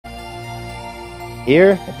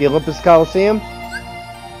Here at the Olympus Coliseum?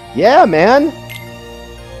 Yeah, man!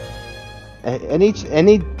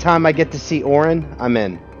 Any time I get to see Orin, I'm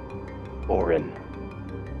in. Orin.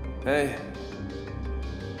 Hey.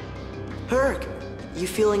 Herc, you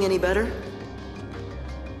feeling any better?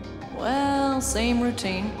 Well, same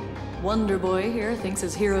routine. Wonder Boy here thinks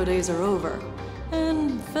his hero days are over.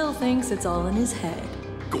 And Phil thinks it's all in his head.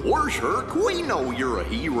 Gosh, Herc, we know you're a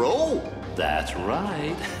hero. That's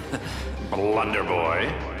right. Blunder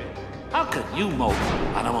Boy. How could you mope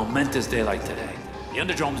on a momentous day like today? The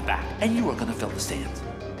Underdrome's back, and you are gonna fill the stands.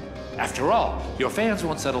 After all, your fans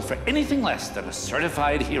won't settle for anything less than a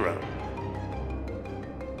certified hero.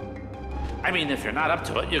 I mean, if you're not up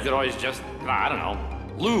to it, you could always just, I don't know,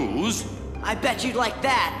 lose. I bet you'd like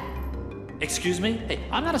that. Excuse me? Hey,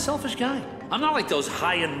 I'm not a selfish guy. I'm not like those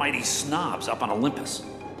high and mighty snobs up on Olympus.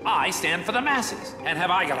 I stand for the masses, and have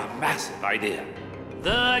I got a massive idea.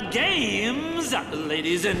 The games,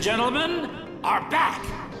 ladies and gentlemen, are back.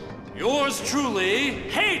 Yours truly,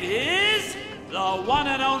 Hades, the one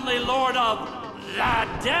and only Lord of the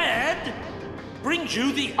Dead, brings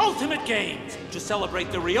you the Ultimate Games to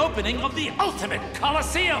celebrate the reopening of the Ultimate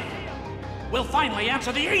Coliseum. We'll finally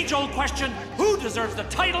answer the age-old question, who deserves the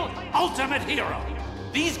title Ultimate Hero?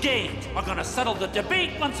 These games are gonna settle the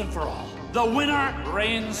debate once and for all. The winner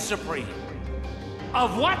reigns supreme.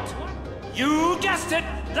 Of what? You guessed it,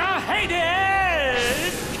 the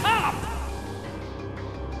Hades Cup!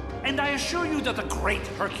 And I assure you that the great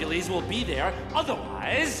Hercules will be there,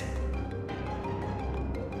 otherwise...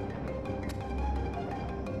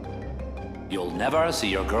 you'll never see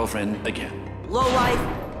your girlfriend again. Lowlife.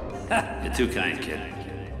 You're too kind, kid.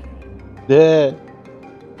 Yeah.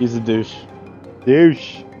 He's a douche.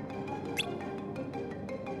 Douche.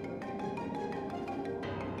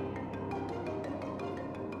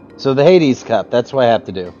 So the Hades Cup, that's what I have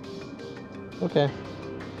to do. Okay.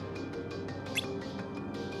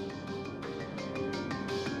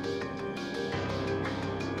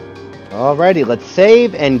 Alrighty, let's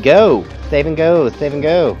save and go. Save and go, save and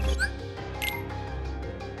go.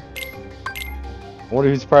 I wonder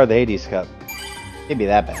who's part of the Hades Cup. Can't be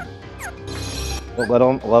that bad. What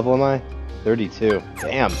level am I? 32.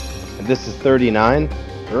 Damn. And this is 39?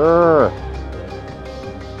 Urgh.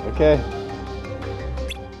 Okay.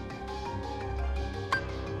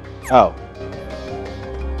 Oh.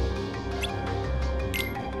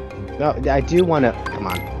 No, I do want to... Come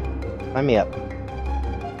on. Sign me up.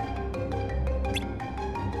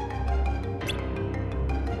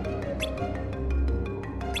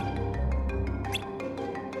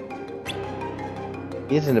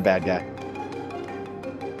 He isn't a bad guy.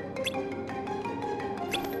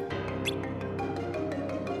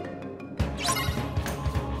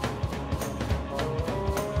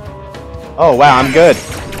 Oh wow, I'm good.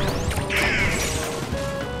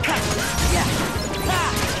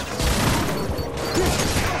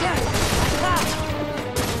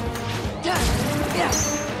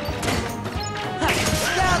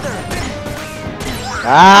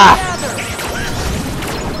 Ah!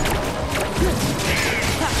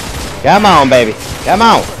 Come on, baby. Come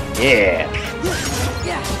on. Yeah.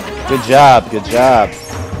 Good job. Good job.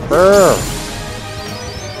 Brr.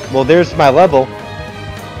 Well, there's my level.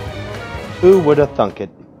 Who would have thunk it?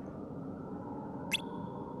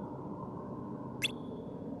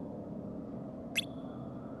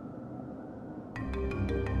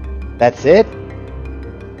 That's it?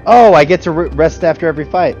 Oh, I get to rest after every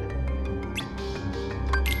fight.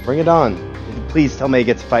 Bring it on. Please tell me I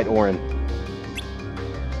get to fight Orin.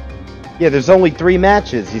 Yeah, there's only 3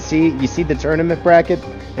 matches. You see the tournament bracket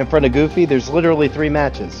in front of Goofy? There's literally 3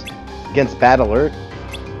 matches against Bad Alert.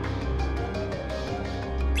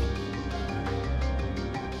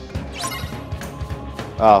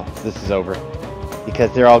 Oh, this is over.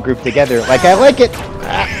 Because they're all grouped together like I like it!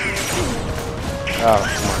 Ah. Oh,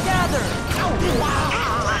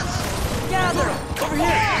 come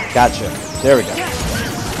on. Gotcha. There we go.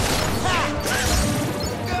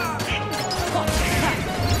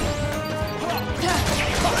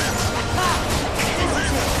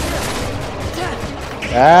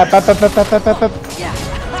 Ah, up.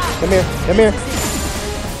 Come here, come here.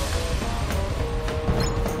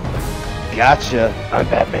 Gotcha. I'm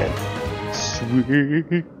Batman.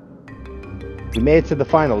 Sweet. We made it to the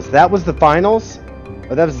finals. That was the finals?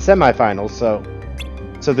 Or that was the semifinals,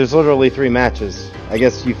 so there's literally 3 matches. I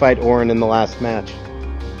guess you fight Orin in the last match.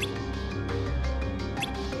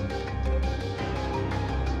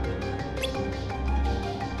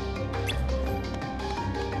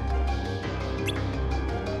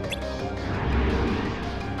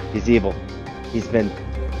 He's evil. He's been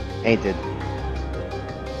painted.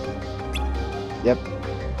 Yep.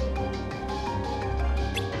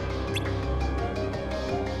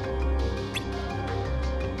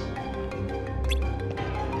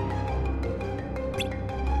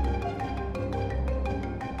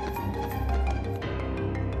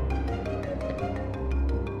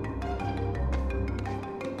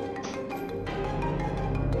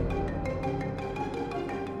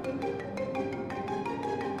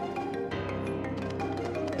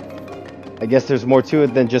 I guess there's more to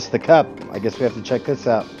it than just the cup. I guess we have to check this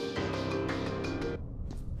out.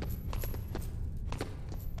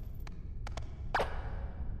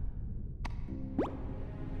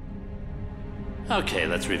 Okay,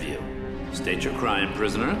 let's review. State your crime,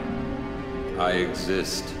 prisoner. I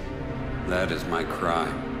exist. That is my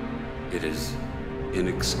crime. It is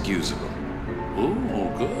inexcusable.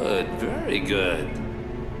 Ooh, good. Very good.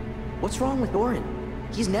 What's wrong with Orin?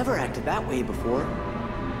 He's never acted that way before.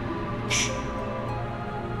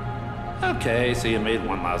 Okay, so you made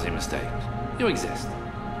one lousy mistake. You exist.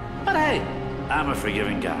 But hey, I'm a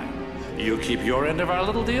forgiving guy. You keep your end of our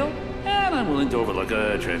little deal, and I'm willing to overlook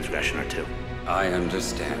a transgression or two. I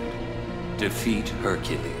understand. Defeat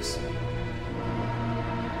Hercules.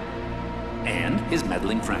 And his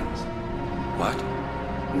meddling friends. What?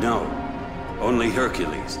 No. Only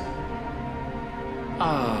Hercules.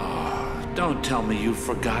 Oh, don't tell me you've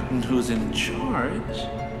forgotten who's in charge.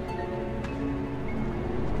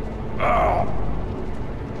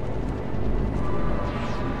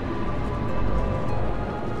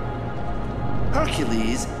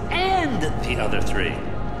 Hercules and the other three.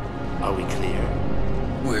 Are we clear?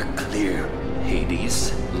 We're clear,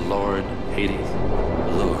 Hades. Lord Hades.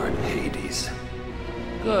 Lord Hades.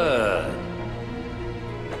 Good.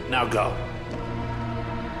 Now go.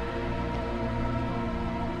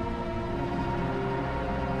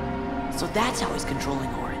 So that's how he's controlling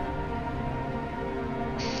Orin.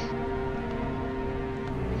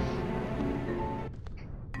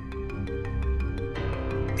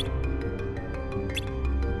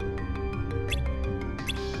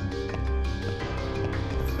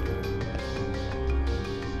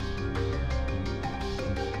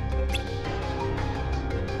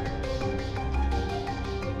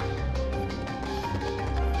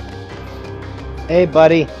 Hey,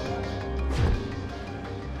 buddy.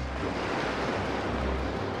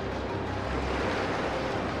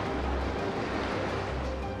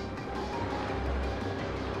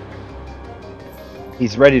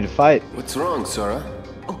 He's ready to fight. What's wrong, Sora?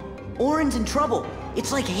 Oh, Orin's in trouble.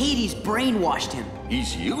 It's like Hades brainwashed him.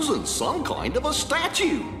 He's using some kind of a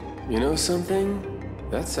statue. You know something?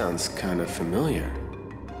 That sounds kind of familiar.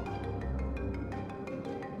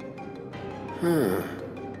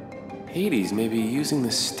 Hades may be using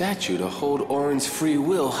the statue to hold Orin's free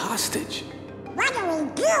will hostage. What do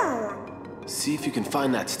we do? See if you can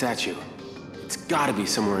find that statue. It's gotta be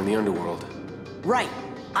somewhere in the underworld. Right.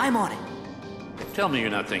 I'm on it. Tell me you're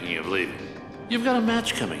not thinking of leaving. You've got a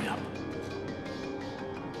match coming up.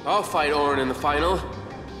 I'll fight Orin in the final.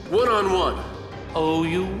 One-on-one. Oh,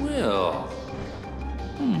 you will?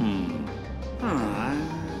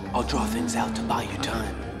 I'll draw things out to buy you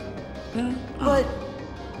time. But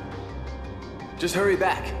Just hurry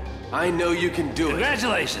back. I know you can do it.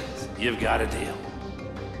 Congratulations. You've got a deal.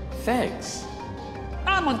 Thanks.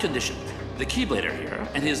 On one condition. The Keyblader here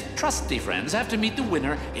and his trusty friends have to meet the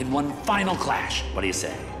winner in one final clash. What do you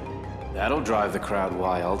say? That'll drive the crowd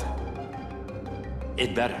wild.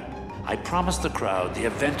 It better. I promised the crowd the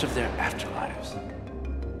event of their afterlives.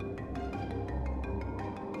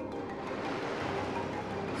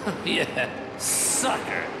 Yeah,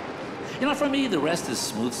 sucker. You know, for me, the rest is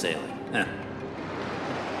smooth sailing. Huh.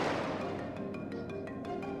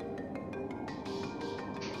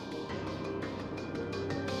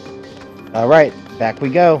 All right, back we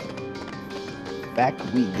go. Back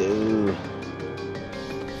we go.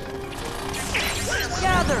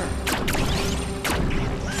 gather.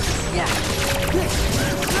 Yeah.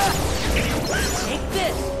 Take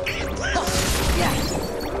this. Yeah.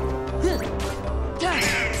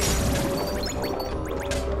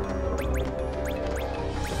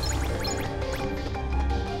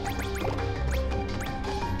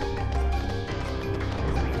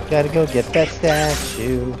 Gotta go get that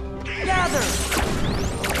statue. Gather.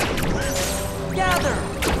 Gather.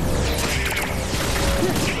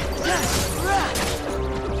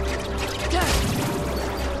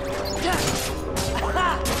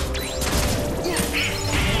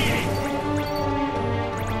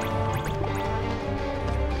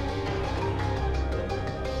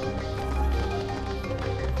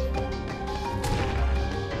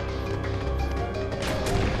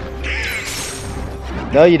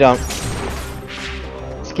 No, you don't.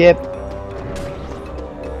 Skip.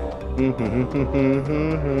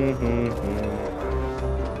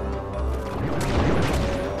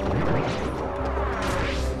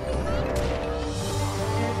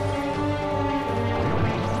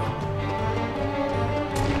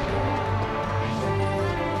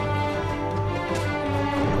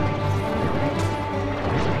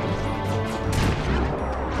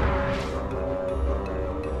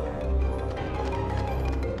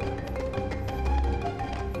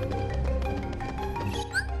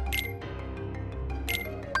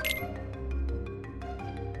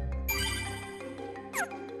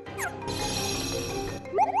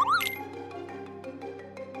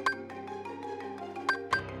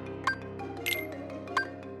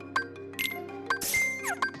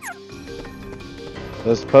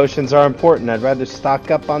 Those potions are important. I'd rather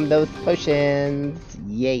stock up on those potions.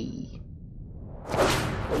 Yay.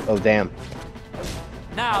 Oh, damn.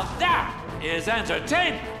 Now that is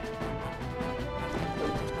entertainment.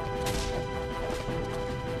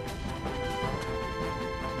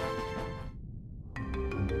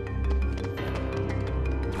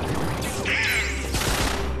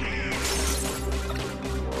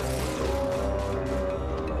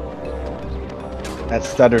 That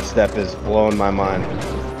stutter step is blowing my mind.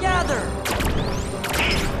 Gather!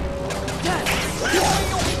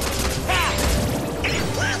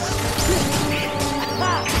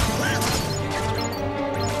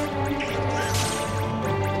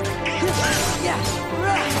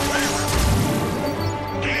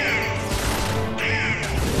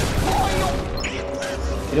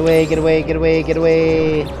 Get away, get away, get away, get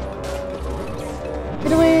away.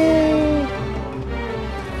 Get away.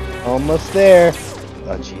 Almost there.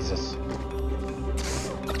 Oh, Jesus.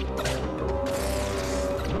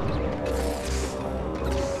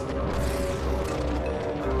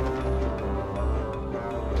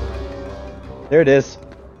 There it is.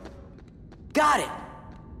 Got it!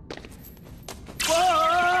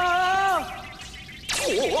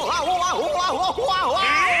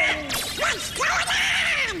 What's going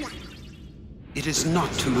on? It is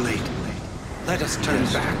not too late. Let us turn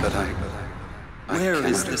back. But where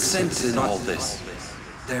is the sense in all this?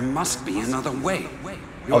 There must be another way.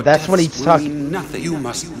 Oh, that's what he's talking. Nothing. You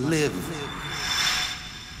must live.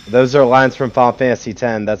 Those are lines from Final Fantasy X.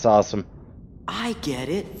 That's awesome. I get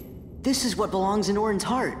it. This is what belongs in Orin's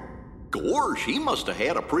heart. Gosh, he must have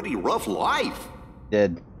had a pretty rough life.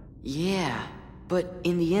 Did. Yeah, but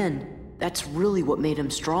in the end, that's really what made him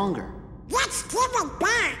stronger. Let's give it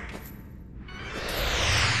back.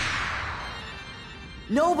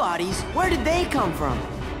 Nobody's? Where did they come from?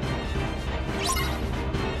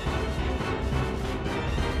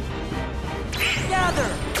 Gather!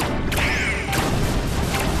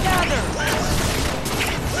 Gather!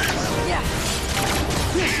 Yeah.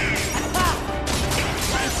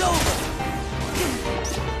 It's over.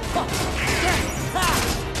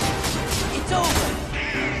 It's over.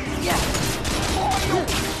 Yeah.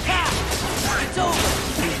 It's over.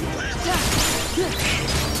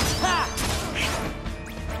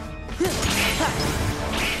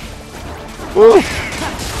 Woo!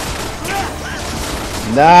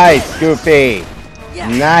 Nice, Goofy.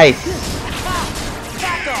 Nice.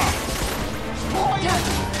 Back off.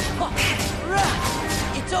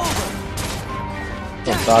 It's over.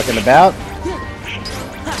 What I'm talking about.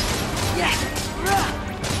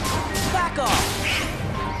 Back off.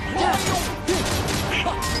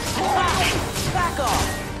 Back off.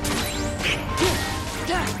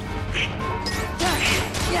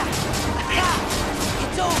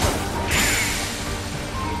 It's over.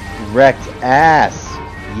 Wrecked ass.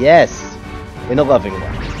 Yes. In a loving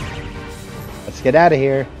way. Let's get out of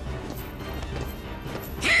here.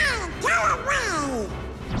 Hey, go away.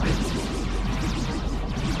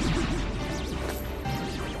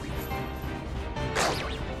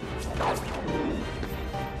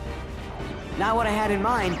 Not what I had in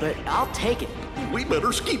mind, but I'll take it. We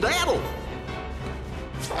better skedaddle.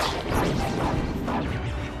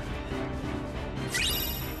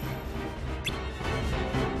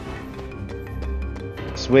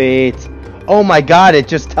 Sweet. Oh my god, it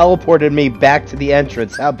just teleported me back to the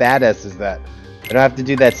entrance. How badass is that? I don't have to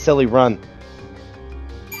do that silly run.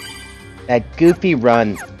 That goofy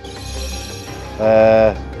run.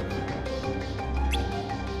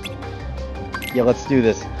 Yeah, let's do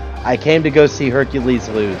this. I came to go see Hercules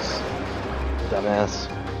lose. Dumbass.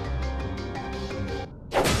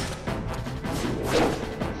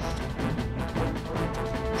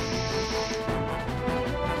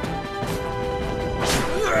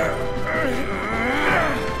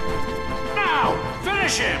 Now,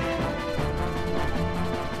 finish him!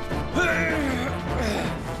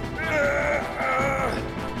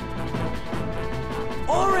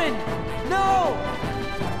 Orin!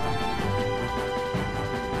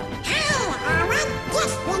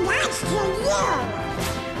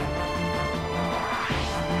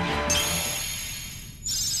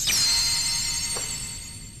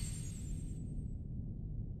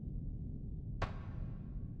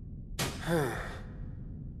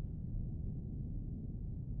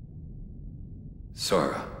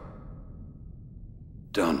 Sora.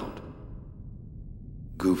 Donald.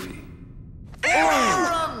 Goofy.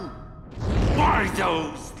 Why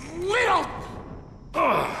those little...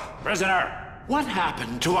 Ugh. Prisoner, what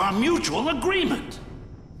happened to our mutual agreement?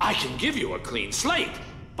 I can give you a clean slate,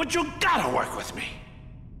 but you gotta work with me.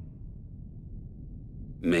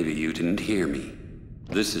 Maybe you didn't hear me.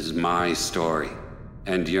 This is my story,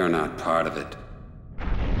 and you're not part of it.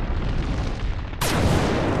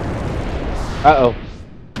 Uh-oh.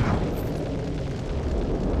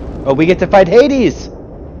 Oh, we get to fight Hades!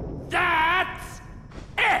 That's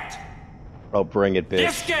it! Oh, bring it, bitch.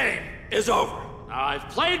 This game is over. I've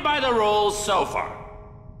played by the rules so far.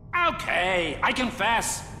 Okay, I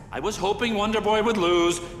confess. I was hoping Wonder Boy would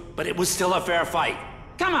lose, but it was still a fair fight.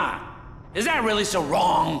 Come on. Is that really so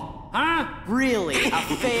wrong? Huh? Really, a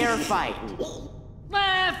fair fight.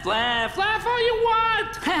 Laugh, laugh, laugh all you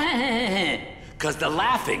want. Because the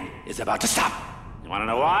laughing is about to stop. You want to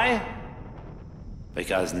know why?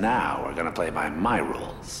 Because now we're going to play by my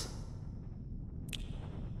rules.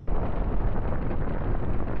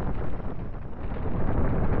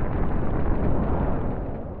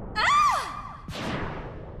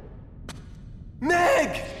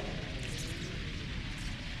 Meg!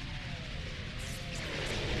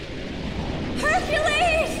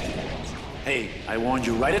 Hercules! Hey, I warned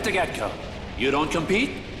you right at the get-go. You don't compete,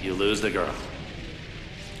 you lose the girl.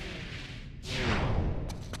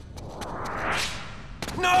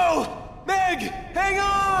 No! Meg! Hang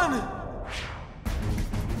on!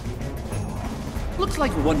 Looks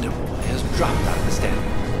like Wonder Boy has dropped out of the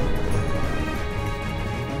standing.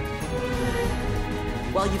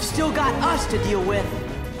 Well, you've still got us to deal with.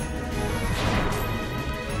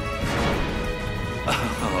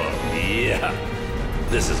 Oh, yeah.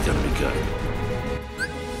 This is gonna be good.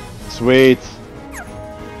 Sweet.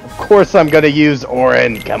 Of course I'm gonna use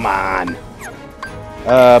Orin, come on.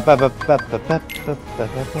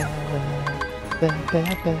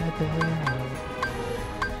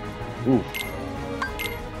 Ooh.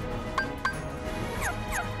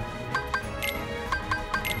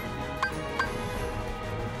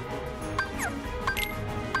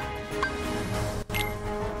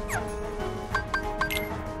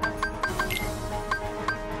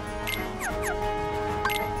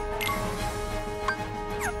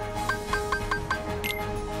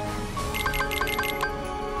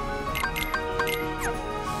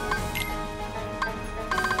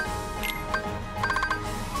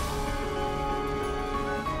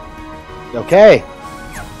 Okay.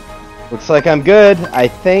 Looks like I'm good, I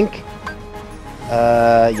think.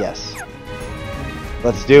 Yes.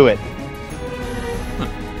 Let's do it.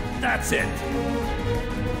 That's it.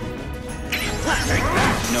 Take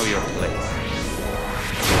that! Know your place.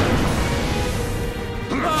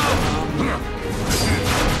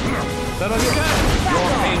 Your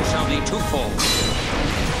pain shall be twofold.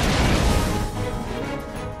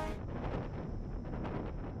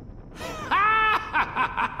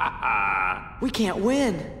 We can't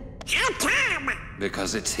win. How come?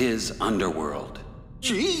 Because it's his underworld.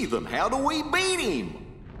 Gee, then how do we beat him?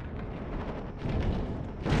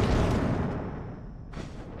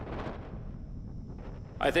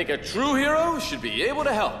 I think a true hero should be able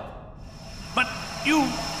to help. But you...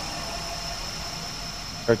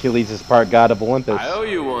 Hercules is part god of Olympus. I owe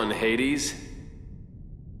you one, Hades.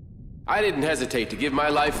 I didn't hesitate to give my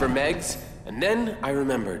life for Meg's, and then I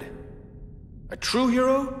remembered. A true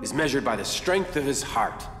hero is measured by the strength of his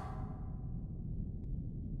heart.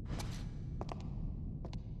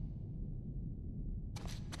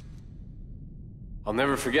 I'll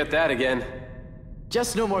never forget that again.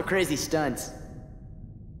 Just no more crazy stunts.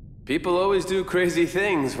 People always do crazy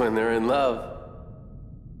things when they're in love.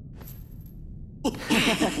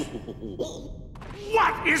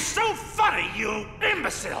 What is so funny, you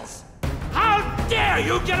imbeciles? How dare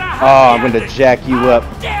you get a Oh, I'm gonna jack you up.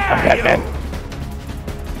 Dare you?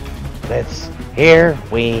 Let's. Here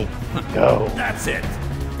we go. That's it.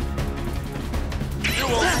 You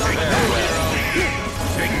won't stop there.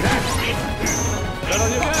 Take that. That all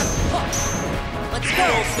you got? Let's You go.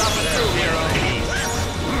 won't stop a true hero.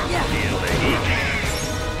 Yeah. Feel the heat.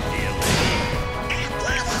 Feel the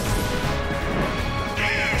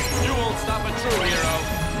heat. You won't stop a true hero.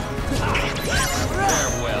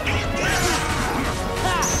 Farewell.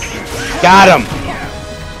 Got him.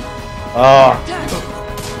 Oh,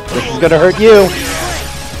 this is gonna hurt you.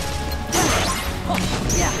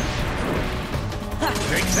 Yeah.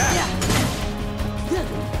 Take that. Yeah.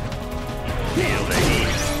 Feel the heat.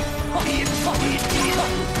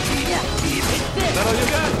 Yeah. That all you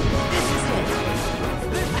got? This is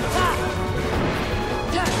it.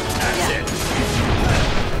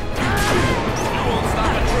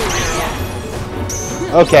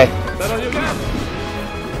 Okay.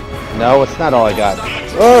 No, it's not all I got.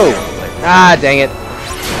 Oh! Ah, dang it.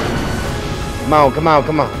 Come on, come on,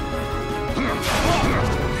 come on.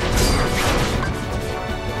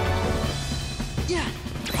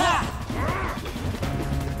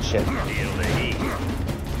 Shit.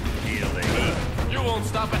 You won't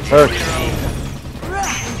stop at Hurt.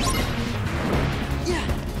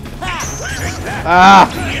 Ah!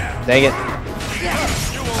 Dang it.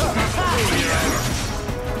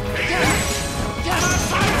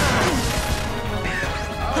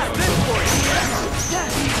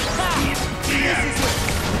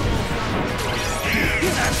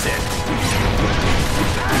 That's it.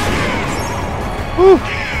 Woo!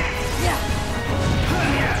 Okay.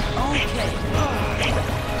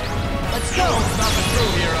 Let's go. Stop it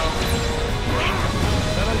through, hero.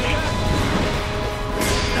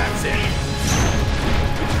 That's it.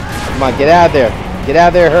 Come on, get out of there. Get out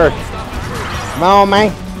of there, Herc. Come on,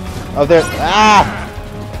 man. Oh, there. Ah!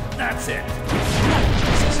 That's it.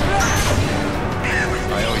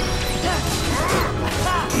 I owe you.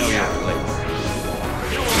 Know your place.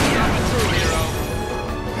 You won't stop it through, hero.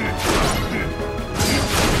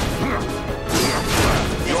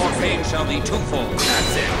 Your fame shall be twofold.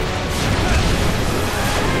 That's it.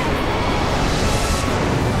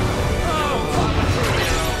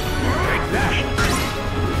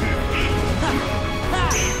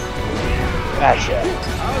 Gotcha. I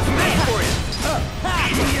was made for you.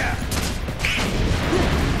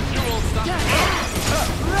 You won't stop.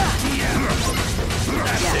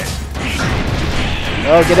 That's it.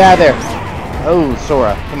 Oh, get out of there. Oh,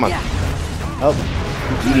 Sora. Come on. Oh,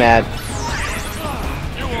 you mad.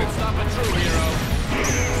 You won't stop a true hero.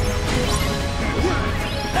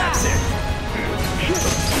 That's it.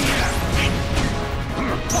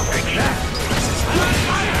 Take that.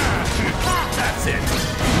 That's it.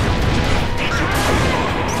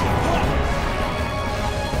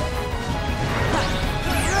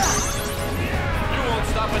 You won't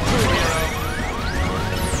stop a true hero.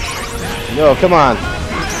 No, come on.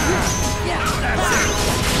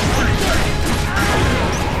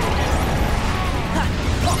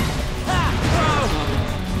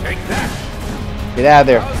 Take that. Get out of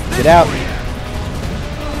there. Get out.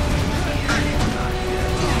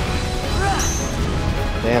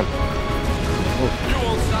 Damn. You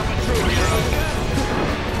won't stop a true hero.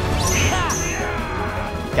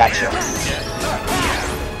 Gotcha.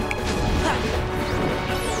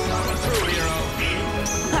 Stop a true hero.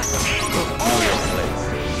 Know your place.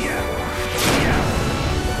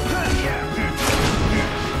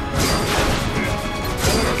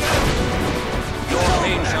 Your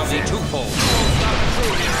pain shall be twofold.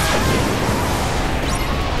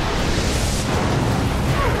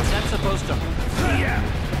 Is that supposed to...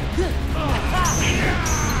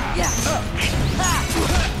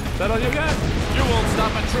 That all you got? You won't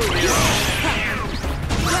stop a true hero.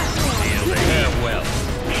 Farewell.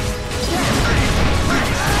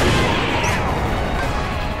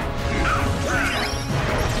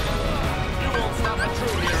 You won't stop a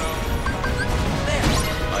true hero.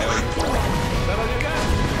 That all you got?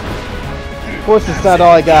 Of course, it's not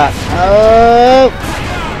all I got. Oh!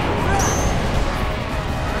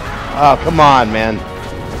 Oh, come on, man. I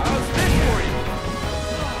was meant for you.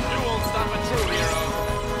 You won't stop a true hero.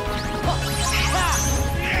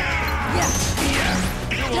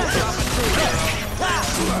 You won't stop a true hero.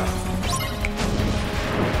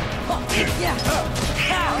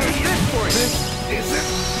 I was meant for you.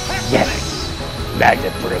 Yes!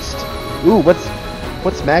 Magnet Burst. Ooh,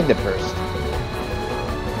 what's Magnet Burst?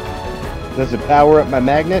 Does it power up my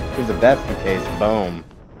magnet? Because if that's the case, boom.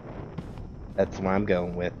 That's what I'm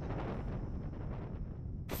going with.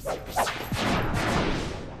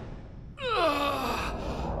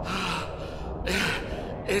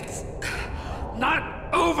 It's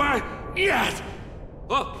not over yet.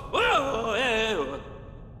 Whoa, whoa,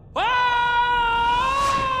 whoa.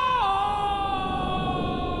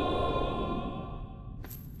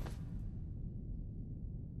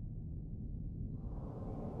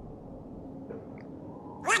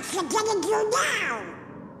 What you gonna do now?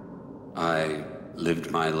 I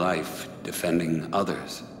lived my life defending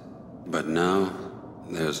others. But now,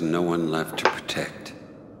 there's no one left to protect.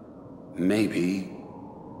 Maybe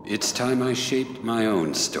it's time I shaped my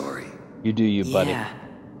own story. You do you, buddy. Yeah,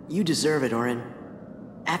 you deserve it, Orin.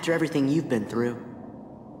 After everything you've been through.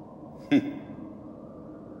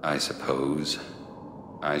 I suppose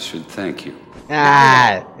I should thank you.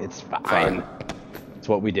 Ah, it's fine. It's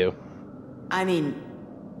what we do. I mean,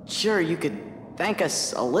 sure, you could thank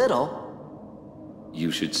us a little.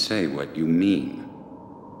 You should say what you mean.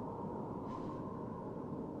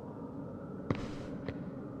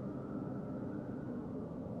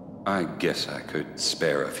 I guess I could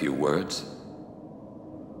spare a few words.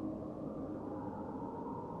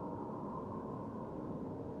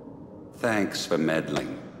 Thanks for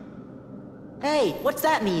meddling. Hey, what's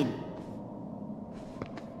that mean?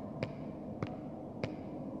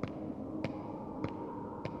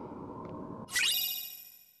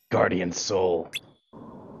 Guardian Soul.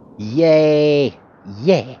 Yay!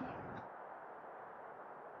 Yeah!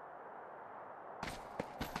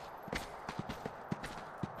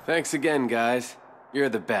 Thanks again, guys. You're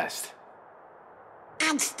the best.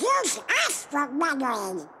 Excuse us for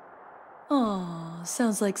meddling. Oh,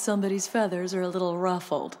 sounds like somebody's feathers are a little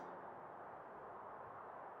ruffled.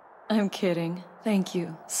 I'm kidding. Thank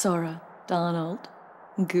you, Sora, Donald,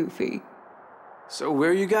 Goofy. So where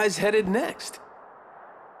are you guys headed next?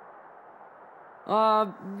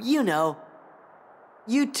 You know.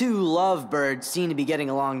 You two lovebirds seem to be getting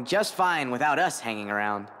along just fine without us hanging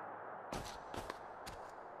around.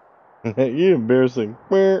 You embarrassing.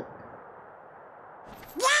 Yeah,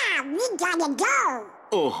 we gotta go.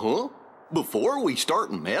 Uh-huh. Before we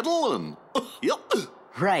start meddling. Yep.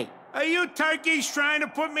 Right. Are you turkeys trying to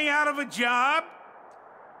put me out of a job?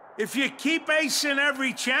 If you keep acing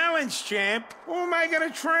every challenge, champ, who am I gonna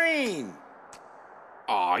train?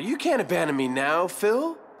 Aw, you can't abandon me now,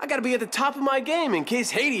 Phil. I gotta be at the top of my game in case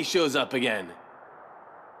Hades shows up again.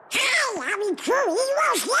 Hey, are we true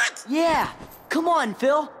heroes yet? Yeah. Come on,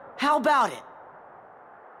 Phil. How about it?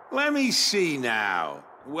 Let me see now.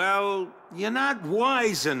 Well, you're not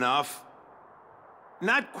wise enough.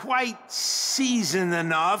 Not quite seasoned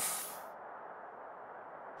enough.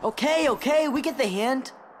 Okay, we get the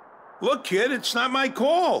hint. Look, kid, it's not my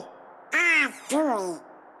call. Ah, phooey.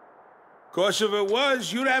 'Cause if it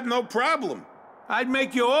was, you'd have no problem. I'd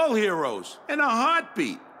make you all heroes in a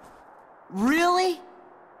heartbeat. Really?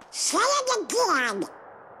 Say it again.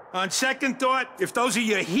 On second thought, if those are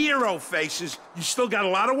your hero faces, you still got a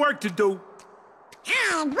lot of work to do.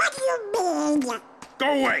 Hey, what do you mean?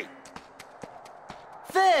 Go away.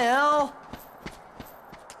 Phil!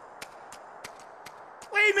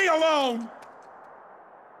 Leave me alone.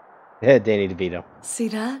 Yeah, Danny DeVito. See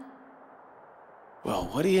that? Well,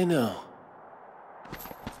 what do you know?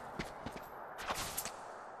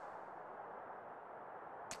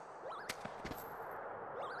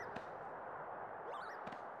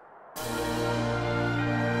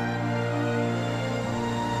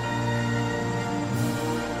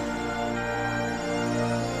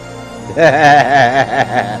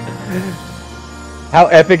 How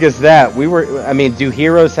epic is that? I mean, do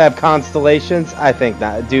heroes have constellations? I think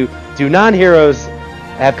not. Do non-heroes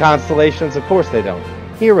have constellations? Of course they don't.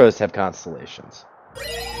 Heroes have constellations.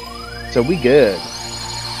 So we good.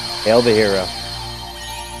 Hail the hero.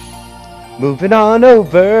 Moving on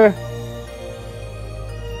over.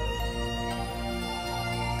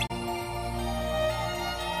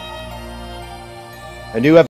 A new episode